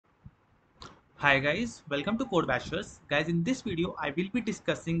Hi guys, welcome to Code Bashers. Guys, in this video, I will be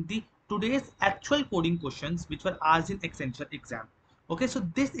discussing the today's actual coding questions which were asked in Accenture exam. Okay, so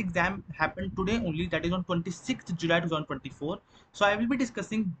this exam happened today only, that is on 26th July 2024. So I will be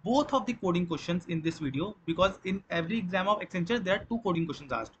discussing both of the coding questions in this video because in every exam of Accenture, there are two coding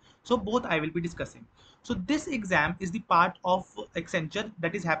questions asked. So both I will be discussing. So this exam is the part of Accenture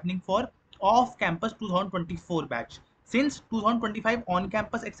that is happening for off-campus 2024 batch. Since 2025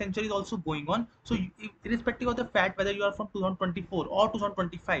 on-campus Accenture is also going on, so irrespective of the fact whether you are from 2024 or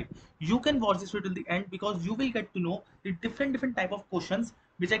 2025, you can watch this video till the end because you will get to know the different type of questions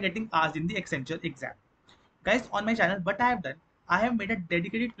which are getting asked in the Accenture exam. Guys, on my channel, what I have done, I have made a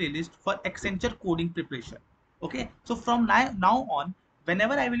dedicated playlist for Accenture coding preparation. Okay, so from now on,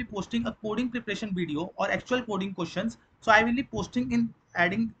 whenever I will be posting a coding preparation video or actual coding questions, so I will be posting in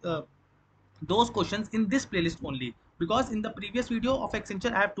adding those questions in this playlist only, because in the previous video of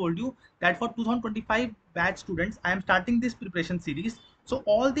Accenture I have told you that for 2025 batch students I am starting this preparation series. So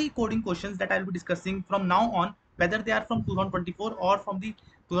all the coding questions that I will be discussing from now on, whether they are from 2024 or from the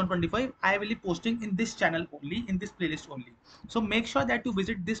 2025, I will be posting in this channel only, in this playlist only. So make sure that you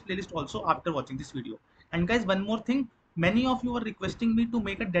visit this playlist also after watching this video. And guys, one more thing, many of you are requesting me to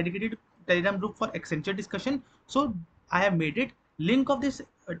make a dedicated Telegram group for Accenture discussion, so I have made it. Link of this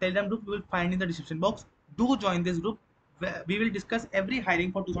Telegram group you will find in the description box. Do join this group. We will discuss every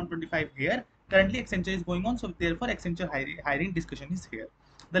hiring for 2025 here. Currently Accenture is going on, so therefore Accenture hiring discussion is here.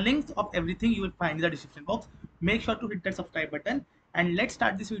 The links of everything you will find in the description box. Make sure to hit that subscribe button, and let's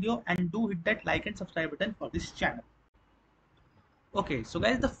start this video, and do hit that like and subscribe button for this channel. Okay, so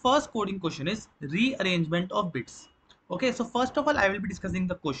guys, the first coding question is rearrangement of bits. Okay, so first of all, I will be discussing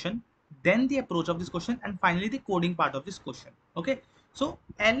the question, then the approach of this question, and finally the coding part of this question. Okay, so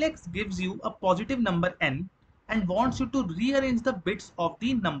Alex gives you a positive number n and wants you to rearrange the bits of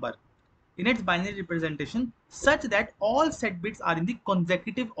the number in its binary representation such that all set bits are in the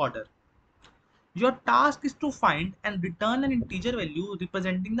consecutive order. Your task is to find and return an integer value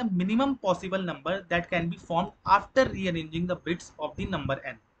representing the minimum possible number that can be formed after rearranging the bits of the number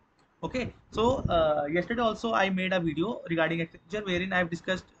n. Okay, so yesterday also I made a video regarding Accenture wherein I have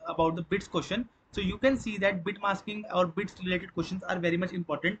discussed about the bits question. So you can see that bit masking or bits related questions are very much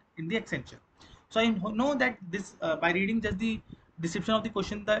important in the Accenture. So I know that this by reading just the description of the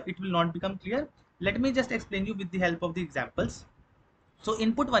question that it will not become clear. Let me just explain you with the help of the examples. So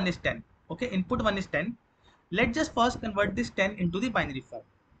input 1 is 10. Okay, input 1 is 10. Let's just first convert this 10 into the binary form.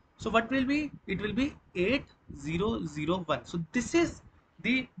 So what will be? It will be 8001. So this is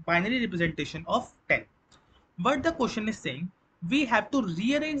the binary representation of 10. What the question is saying, we have to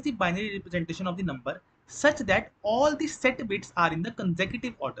rearrange the binary representation of the number such that all the set bits are in the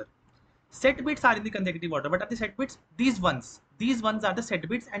consecutive order. Set bits are in the consecutive order. What are the set bits? These ones. These ones are the set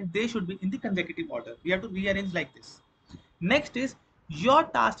bits and they should be in the consecutive order. We have to rearrange like this. Next is, your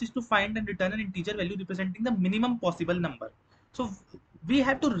task is to find and return an integer value representing the minimum possible number. So we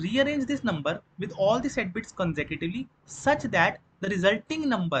have to rearrange this number with all the set bits consecutively such that the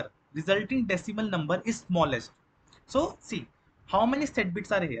resulting decimal number is smallest. So see, how many set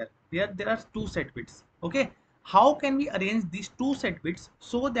bits are here? There are two set bits. Okay. How can we arrange these two set bits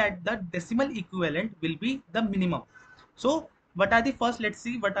so that the decimal equivalent will be the minimum? So what are the first, let's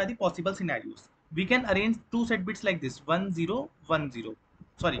see what are the possible scenarios. We can arrange two set bits like this, 1 0 1 0.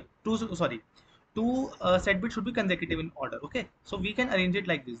 Two set bits should be consecutive in order. Okay, so we can arrange it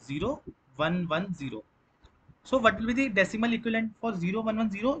like this, 0 1 1 0. So what will be the decimal equivalent for 0 1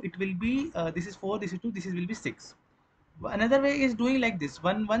 1 0? It will be this is 4, this is 2, this will be 6. Another way is doing like this,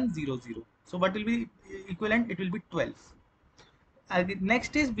 1 1 0 0. So what will be equivalent? It will be 12.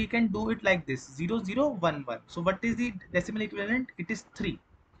 Next is we can do it like this, 0 0 1 1. So what is the decimal equivalent? It is 3.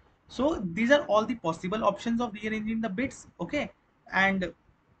 So these are all the possible options of rearranging the bits. Okay, and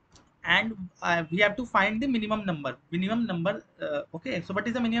we have to find the minimum number. Okay, so what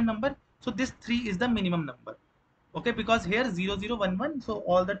is the minimum number? So this 3 is the minimum number. Okay, because here 0 0 1 1, so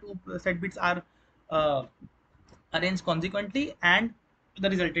all the two set bits are uh, arranged consequently and the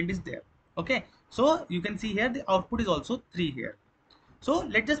resultant is there. Okay, so you can see here the output is also 3 here. So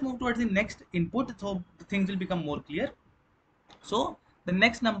let's just move towards the next input so things will become more clear. So the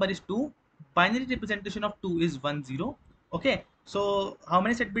next number is 2. Binary representation of 2 is 1 0. Okay, so how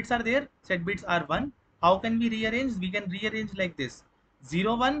many set bits are there? Set bits are 1. How can we rearrange? We can rearrange like this,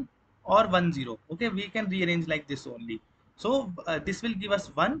 0 1 or 1 0. Okay, we can rearrange like this only. So this will give us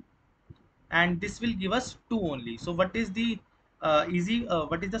 1 and this will give us 2 only. So what is the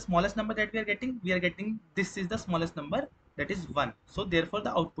what is the smallest number that we are getting? We are getting, this is the smallest number, that is 1. So therefore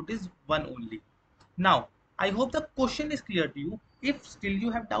the output is 1 only. Now I hope the question is clear to you. If still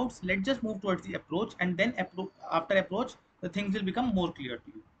you have doubts, let's just move towards the approach, and then after approach, the things will become more clear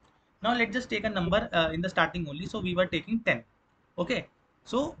to you. Now let's just take a number in the starting only. So we were taking 10. Okay.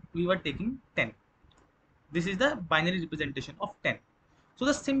 So we were taking 10. This is the binary representation of 10. So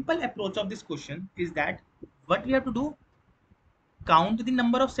the simple approach of this question is that what we have to do, count the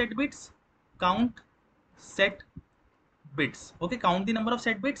number of set bits, count set bits. Okay, count the number of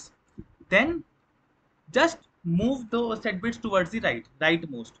set bits. Then just move the set bits towards the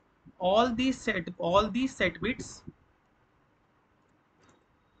rightmost. All these set bits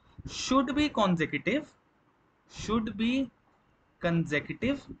should be consecutive, should be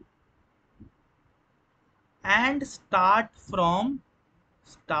consecutive, and start from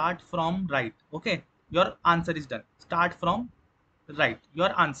right. Okay, your answer is done. Start from right, your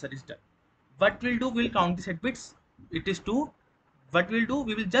answer is done. What we'll do, we'll count the set bits. It is 2. What we'll do,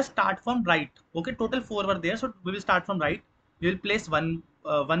 we will just start from right. Okay, total 4 were there, so we will start from right. We will place one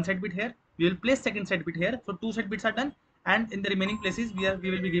set bit here, we will place second set bit here, so 2 set bits are done. And in the remaining places we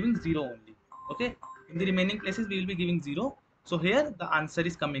will be giving 0 only. Okay, in the remaining places we will be giving 0. So here the answer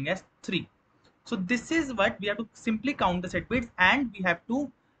is coming as 3. So this is what we have to simply count the set bits, and we have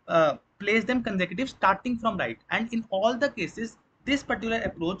to place them consecutive starting from right. And in all the cases, this particular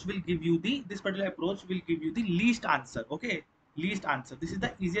approach will give you the least answer. Okay, least answer. This is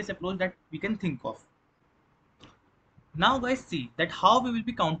the easiest approach that we can think of. Now guys, see that how we will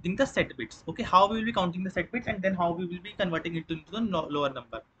be counting the set bits. Okay, how we will be counting the set bits, and then how we will be converting it into the lower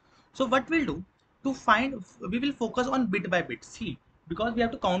number. So what we'll do, to find, we will focus on bit by bit. See, because we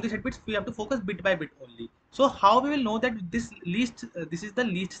have to count the set bits, we have to focus bit by bit only. So how we will know that this is the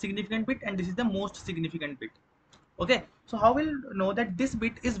least significant bit and this is the most significant bit. Okay, so how we'll know that this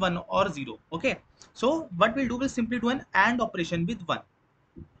bit is 1 or 0. Okay, so what we'll do, we'll simply do an AND operation with 1.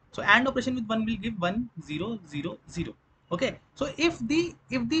 So AND operation with 1 will give 1 0 0 0. Okay, so if the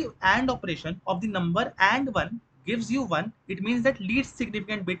AND operation of the number and 1 gives you 1, it means that least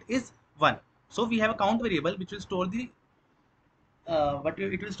significant bit is 1. So we have a count variable which will store the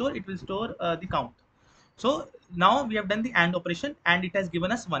it will store the count. So now we have done the AND operation and it has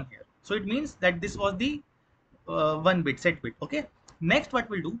given us 1 here. So it means that this was the 1 bit set bit. Okay, next what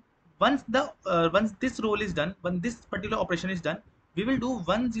we'll do, once this role is done, when this particular operation is done, we will do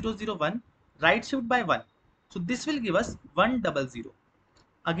 1001 right shift by 1. So this will give us 100.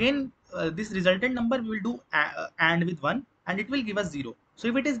 Again, this resultant number we will do AND with 1 and it will give us 0. So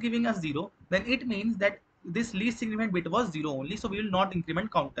if it is giving us 0, then it means that this least significant bit was 0 only, so we will not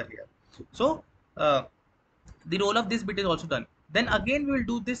increment counter here. So the role of this bit is also done. Then again we will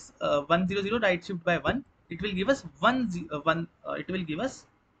do this 100 right shift by 1. It will give us 1 it will give us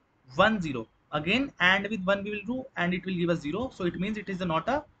 10. Again, and with 1 we will do, and it will give us 0. So it means it is not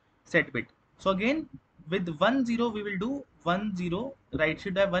a set bit. So again, with 10 we will do 10 right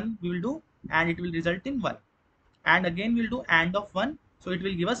shift by 1 we will do, and it will result in 1. And again we will do AND of 1, so it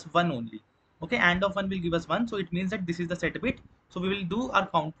will give us 1 only. Okay, AND of 1 will give us 1, so it means that this is the set bit. So we will do our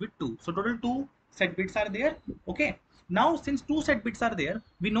count with 2. So total 2 set bits are there. Okay, now since 2 set bits are there,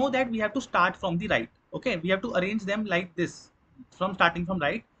 we know that we have to start from the right. Okay, we have to arrange them like this, from starting from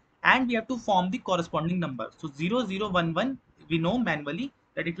right, and we have to form the corresponding number. So 0 0 1 1, we know manually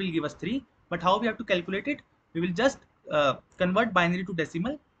that it will give us 3, but how we have to calculate it, we will just convert binary to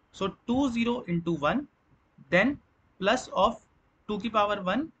decimal. So 20 into 1, then plus of 2 to the power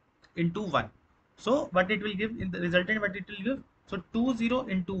 1 into 1. So what it will give in the resultant, what it will give, so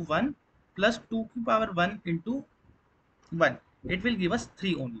 20 into 1 plus 2 to the power 1 into 1, it will give us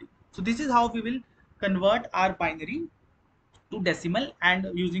 3 only. So this is how we will convert our binary to decimal, and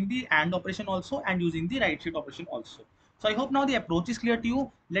using the AND operation also, and using the right shift operation also. So I hope now the approach is clear to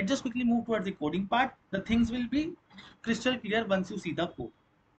you. Let's just quickly move towards the coding part. The things will be crystal clear once you see the code.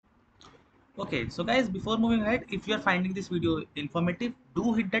 Okay, so guys, before moving ahead, if you are finding this video informative,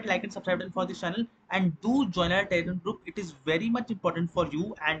 do hit that like and subscribe button for this channel, and do join our Telegram group. It is very much important for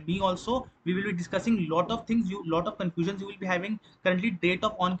you and me also. We will be discussing lot of things, lot of confusions you will be having. Currently, date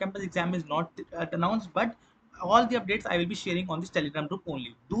of on-campus exam is not announced, but all the updates I will be sharing on this Telegram group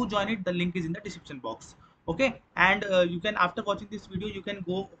only. Do join it. The link is in the description box. Okay, and you can, after watching this video, you can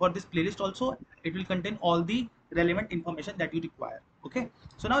go for this playlist also. It will contain all the relevant information that you require. Okay,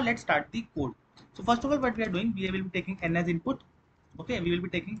 so now let's start the code. So first of all, what we are doing, we will be taking n as input. Okay, we will be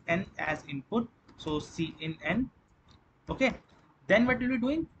taking n as input, so C in n. Okay, then what we will be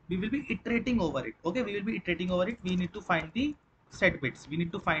doing, we will be iterating over it. Okay, we will be iterating over it. We need to find the set bits. We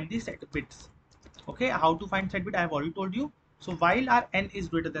need to find the set bits. Okay, how to find set bit I have already told you. So while our n is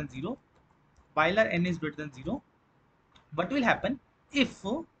greater than 0, while our n is greater than 0, what will happen if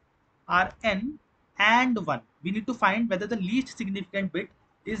our n and 1. We need to find whether the least significant bit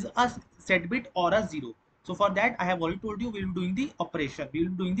is a set bit or a 0. So for that, I have already told you we will be doing the operation. We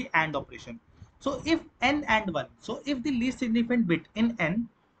will be doing the AND operation. So if n and 1, so if the least significant bit in n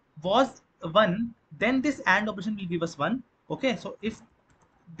was 1, then this AND operation will give us 1. Okay, so if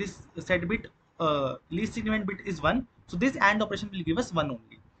this set bit least significant bit is 1, so this AND operation will give us 1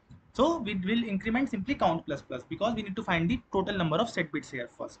 only. So we will increment simply count plus plus, because we need to find the total number of set bits here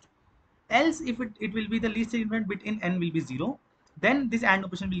first. Else if it will be the least significant bit in n will be 0, then this AND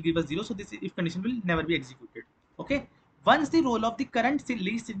operation will give us 0, so this if condition will never be executed. Okay, once the roll of the current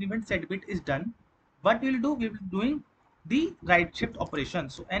least significant set bit is done, what we will do, we will be doing the right shift operation.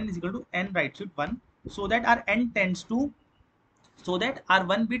 So n is equal to n right shift 1, so that our n tends to, so that our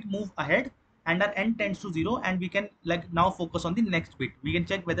one bit move ahead and our n tends to 0, and we can like now focus on the next bit. We can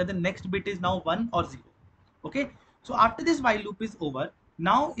check whether the next bit is now 1 or 0. Okay, so after this while loop is over,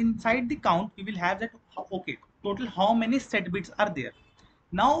 now inside the count we will have that, okay, total how many set bits are there.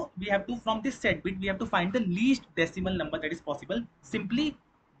 Now we have to, from this set bit we have to find the least decimal number that is possible. Simply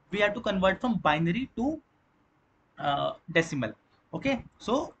we have to convert from binary to decimal. Okay,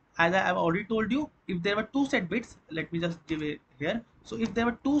 so as I have already told you, if there were two set bits, let me just give it here. So if there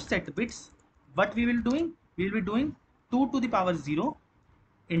were two set bits, what we will doing, we will be doing 2 to the power 0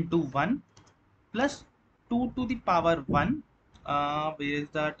 into 1 plus 2 to the power 1. Where is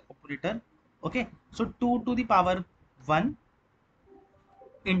that operator? Okay, so 2 to the power 1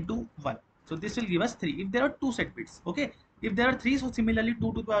 into 1. So this will give us 3 if there are two set bits. Okay, if there are 3, so similarly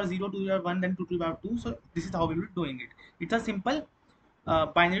 2 to the power 0, 2 to the power 1, then 2 to the power 2. So this is how we will be doing it. It's a simple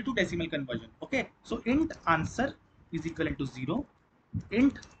binary to decimal conversion. Okay, so int answer is equivalent to 0,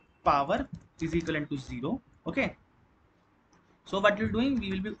 int power is equivalent to 0. Okay, so what we're doing,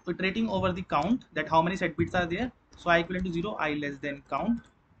 we will be iterating over the count, that how many set bits are there. So I equivalent to 0, I less than count.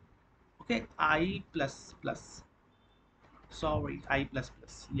 Okay, I plus plus, sorry, I plus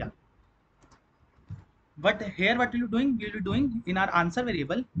plus, yeah. But here what we will be doing, we will be doing in our answer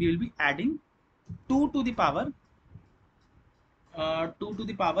variable, we will be adding 2 to the power 2 to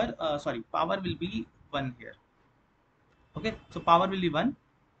the power sorry, power will be 1 here. Okay, so power will be 1.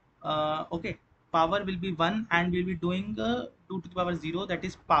 Okay, power will be 1, and we'll be doing 2 to the power 0, that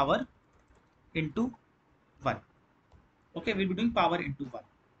is power into 1. Okay, we'll be doing power into 1,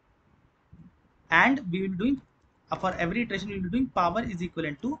 and we will be doing for every iteration we will be doing power is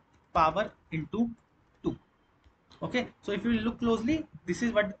equivalent to power into 2. Okay, so if you look closely, this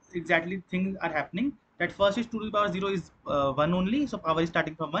is what exactly things are happening, that first is 2 to the power 0 is 1 only, so power is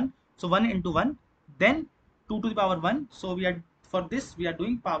starting from 1, so 1 into 1, then 2 to the power 1. So we are, for this we are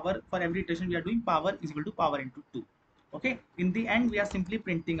doing power, for every iteration we are doing power is equal to power into 2. Okay, in the end we are simply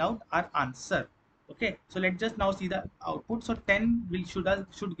printing out our answer. Okay, so let's just now see the output. So 10 will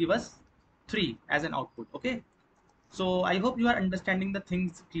should give us 3 as an output. Okay, so I hope you are understanding the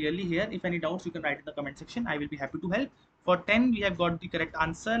things clearly here. If any doubts, you can write in the comment section. I will be happy to help. For 10, we have got the correct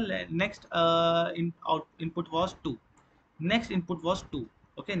answer. Next input was 2. Next input was 2.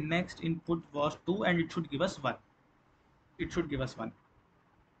 Okay, next input was 2, and it should give us 1. It should give us 1.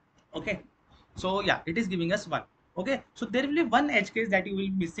 Okay, so yeah, it is giving us 1. Okay, so there will be one edge case that you will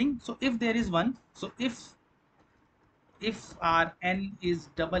be missing. So if there is 1, so if our n is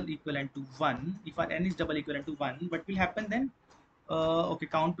double equivalent to 1, if our n is double equivalent to 1, what will happen then? Okay,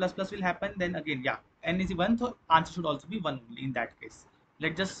 count plus plus will happen, then again, yeah, n is 1, so answer should also be 1 only in that case.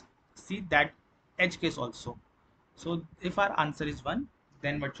 Let's just see that edge case also. So if our answer is 1,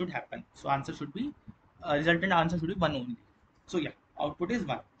 then what should happen? So answer should be, resultant answer should be 1 only. So yeah, output is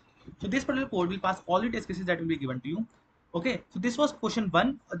 1. So this particular code will pass all the test cases that will be given to you. Okay, so this was question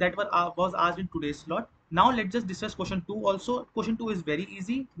 1 that was asked in today's slot. Now let's just discuss question 2 also. Question 2 is very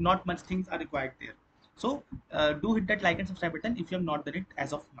easy, not much things are required there. So do hit that like and subscribe button if you have not done it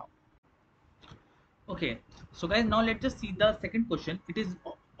as of now. Okay, so guys, now let's just see the second question. It is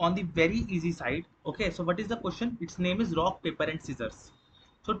on the very easy side. Okay, so what is the question? Its name is rock, paper and scissors.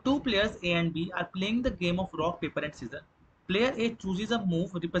 So two players A and B are playing the game of rock, paper and scissors. Player A chooses a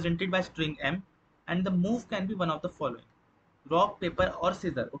move represented by string M, and the move can be one of the following: rock, paper or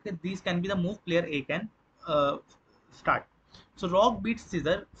scissor. Okay, these can be the move player A can start. So rock beats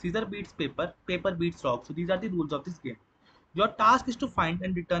scissor, scissor beats paper, paper beats rock. So these are the rules of this game. Your task is to find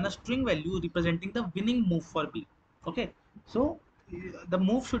and return a string value representing the winning move for B. Okay, so the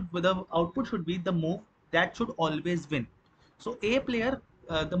move should, the output should be the move that should always win. So A player,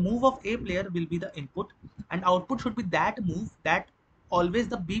 the move of A player will be the input, and output should be that move that always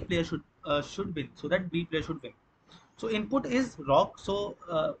the B player should win. So that B player should win. So input is rock. So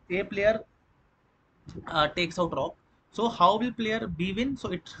A player takes out rock. So how will player B win?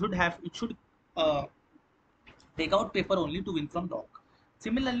 So it should uh, take out paper only to win from rock.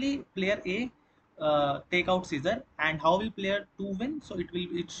 Similarly, player A take out scissor, and how will player 2 win? So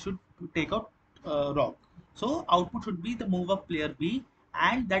it should take out rock. So output should be the move of player B,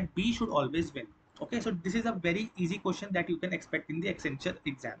 and that B should always win. Okay, so this is a very easy question that you can expect in the Accenture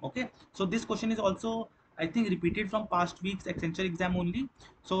exam. Okay, so this question is also, I think, repeated from past week's Accenture exam only.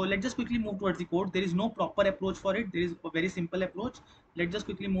 So let's just quickly move towards the code. There is no proper approach for it. There is a very simple approach. Let's just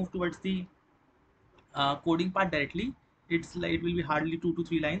quickly move towards the coding part directly. It's like it will be hardly 2 to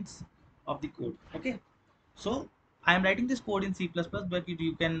 3 lines of the code. Okay, so I am writing this code in C++, but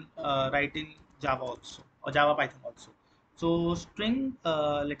you can write in Java also, or Java Python also. So string,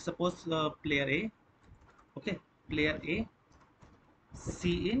 let's suppose player A. Okay, player A,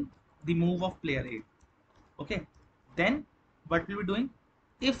 C in the move of player A. Okay, then what we'll be doing,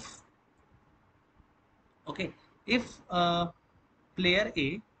 if, okay, if player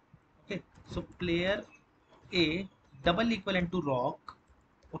A, okay, so player A double equivalent to rock.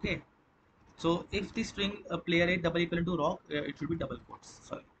 Okay, so if the string player A double equivalent to rock, it should be double quotes.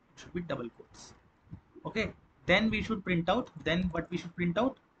 Sorry, it should be double quotes. Okay, then we should print out. Then what we should print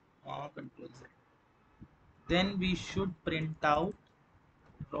out? Control Z. Then we should print out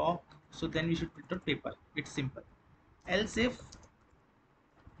rock. So then we should print out paper. It's simple. Else if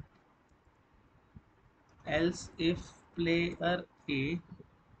player A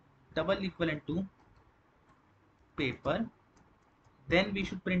double equivalent to paper, then we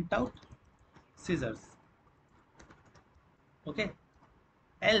should print out scissors. Okay,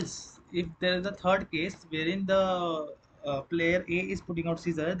 else if there is a third case wherein the player A is putting out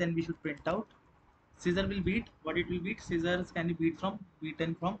scissor, then we should print out scissor will beat what it will beat. Scissors can be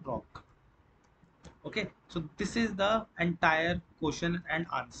beaten from rock. Okay, so this is the entire question and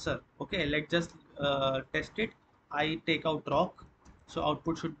answer. Okay, let's just test it. I take out rock, so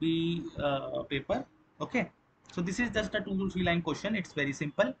output should be paper. Okay, so this is just a 2 to 3 line question. It's very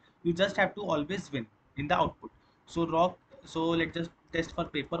simple. You just have to always win in the output. So rock, so let's just test for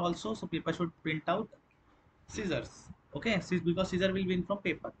paper also. So paper should print out scissors. Okay, because scissor will win from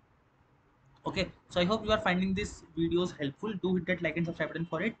paper. Okay, so I hope you are finding this videos helpful. Do hit that like and subscribe button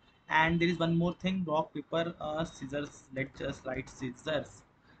for it. And there is one more thing: rock, paper, scissors. Let's just write scissors.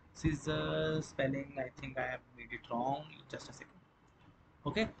 Scissors spelling, I think I have made it wrong. Just a second.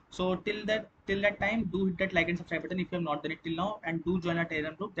 Okay, so till that time, do hit that like and subscribe button if you have not done it till now, and do join our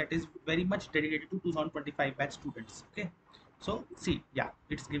Telegram group that is very much dedicated to 2025 batch students. Okay, so see, yeah,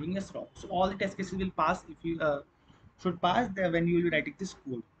 it's giving us wrong. So all the test cases will pass if you should pass there when you will be writing this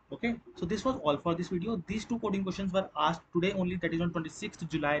code. Okay, so this was all for this video. These two coding questions were asked today only, that is on 26th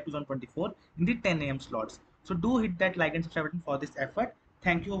July 2024 in the 10 a.m. slots. So do hit that like and subscribe button for this effort.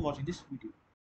 Thank you for watching this video.